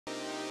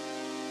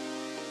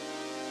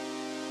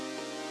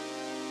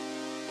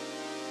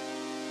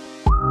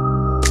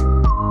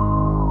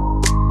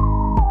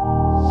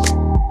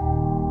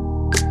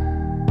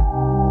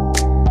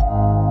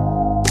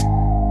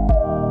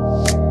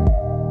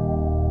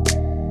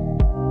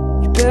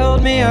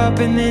build me up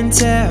and then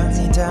tear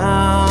me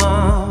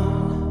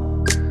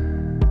down.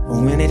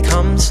 When it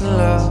comes to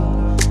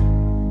love,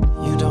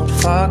 you don't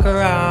fuck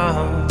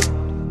around.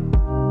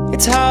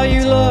 It's how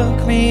you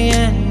look me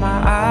in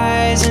my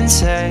eyes and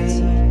say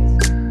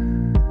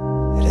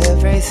that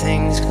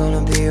everything's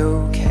gonna be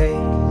okay.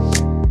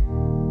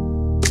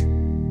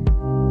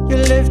 You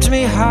lift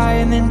me high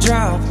and then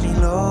drop me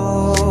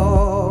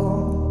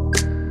low.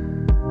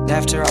 And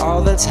after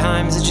all the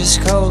times, it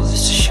just goes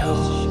to show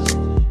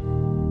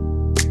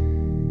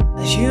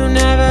that you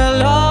never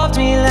loved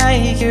me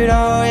like you'd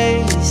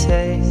always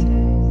say.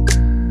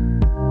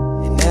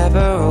 It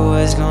never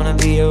was gonna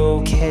be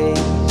okay.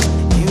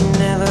 You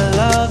never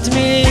loved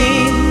me.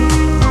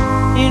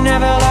 You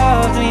never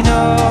loved me,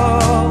 no.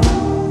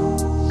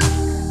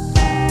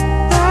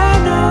 I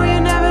know you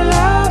never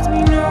loved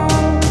me, no.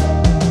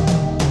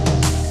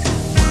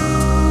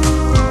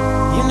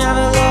 You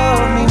never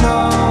loved me, no.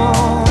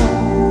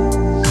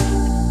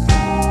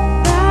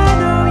 I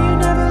know you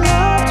never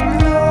loved me,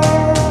 no.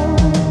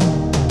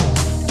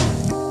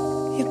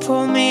 You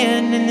pull me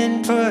in and then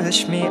push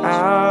me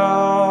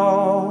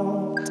out.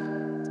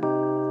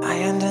 I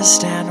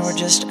understand we're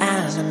just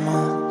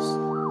animals.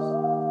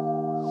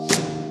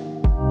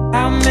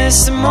 I miss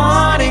the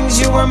mornings,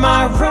 you were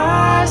my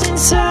rising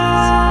sun.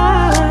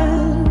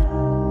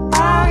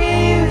 I'll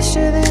get used to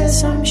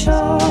this, I'm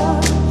sure.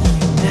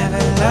 You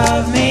never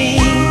loved me.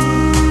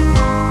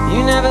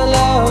 You never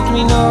loved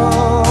me, no.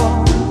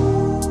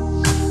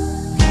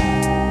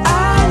 I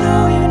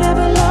know you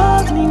never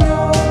loved me,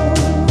 no.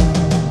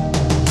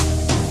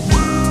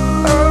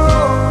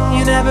 Oh,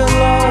 you never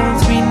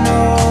loved me, no.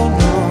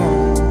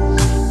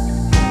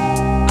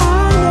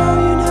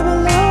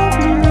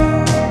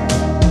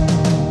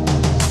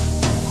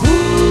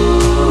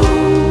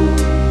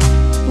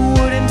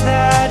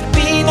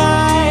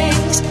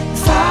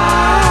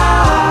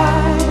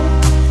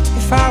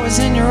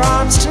 In your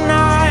arms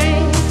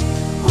tonight,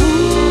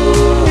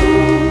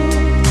 ooh,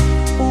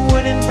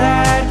 wouldn't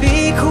that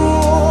be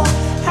cool?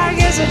 I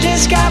guess I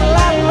just got a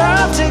lot of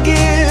love to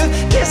give.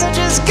 Guess I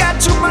just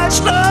got too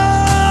much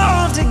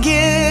love to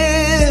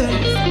give.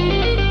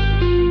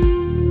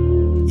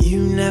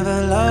 You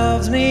never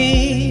loved me.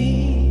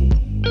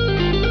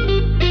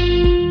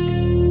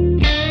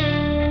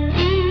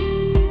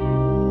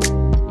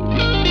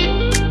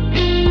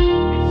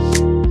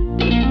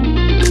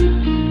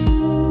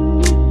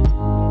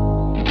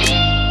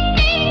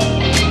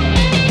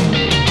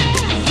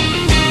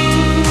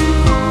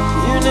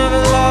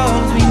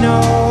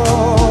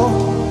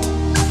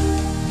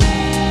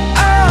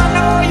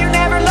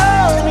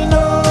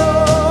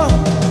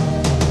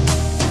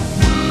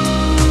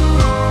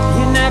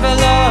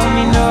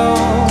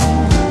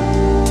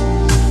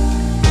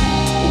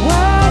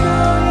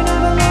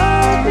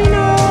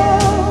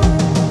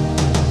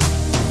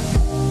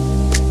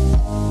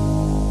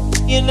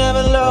 You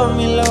never love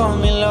me, love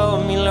me,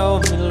 love me,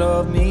 love me,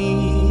 love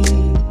me.